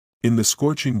In the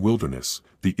scorching wilderness,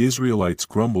 the Israelites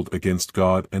grumbled against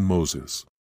God and Moses.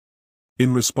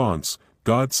 In response,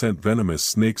 God sent venomous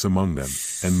snakes among them,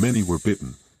 and many were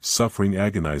bitten, suffering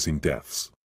agonizing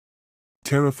deaths.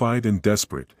 Terrified and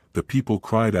desperate, the people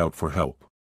cried out for help.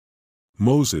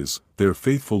 Moses, their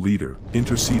faithful leader,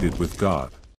 interceded with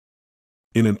God.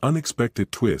 In an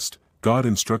unexpected twist, God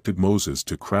instructed Moses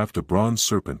to craft a bronze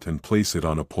serpent and place it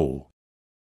on a pole.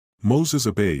 Moses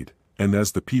obeyed, and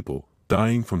as the people,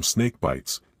 dying from snake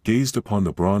bites, gazed upon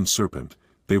the bronze serpent,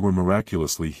 they were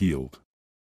miraculously healed.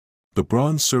 The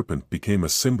bronze serpent became a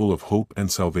symbol of hope and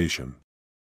salvation.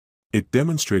 It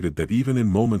demonstrated that even in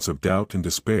moments of doubt and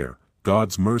despair,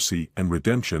 God's mercy and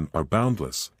redemption are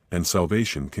boundless, and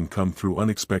salvation can come through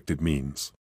unexpected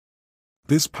means.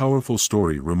 This powerful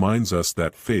story reminds us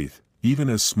that faith, even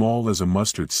as small as a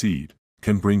mustard seed,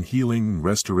 can bring healing and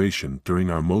restoration during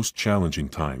our most challenging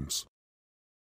times.